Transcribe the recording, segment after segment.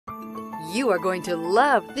You are going to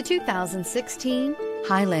love the 2016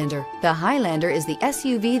 Highlander. The Highlander is the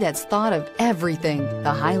SUV that's thought of everything.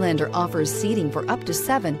 The Highlander offers seating for up to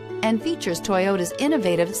 7 and features Toyota's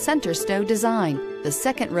innovative center stow design. The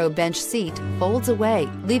second row bench seat folds away,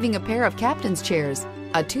 leaving a pair of captain's chairs.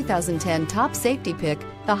 A 2010 top safety pick,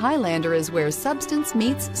 the Highlander is where substance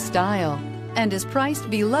meets style and is priced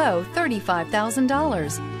below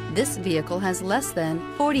 $35,000. This vehicle has less than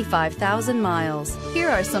 45,000 miles. Here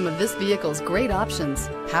are some of this vehicle's great options: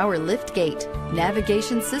 power lift gate,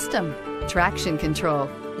 navigation system, traction control,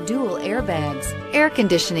 dual airbags, air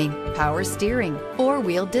conditioning, power steering,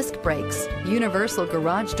 4-wheel disc brakes, universal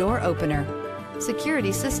garage door opener,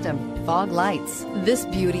 security system, fog lights. This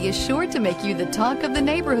beauty is sure to make you the talk of the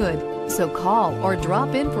neighborhood. So call or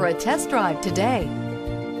drop in for a test drive today.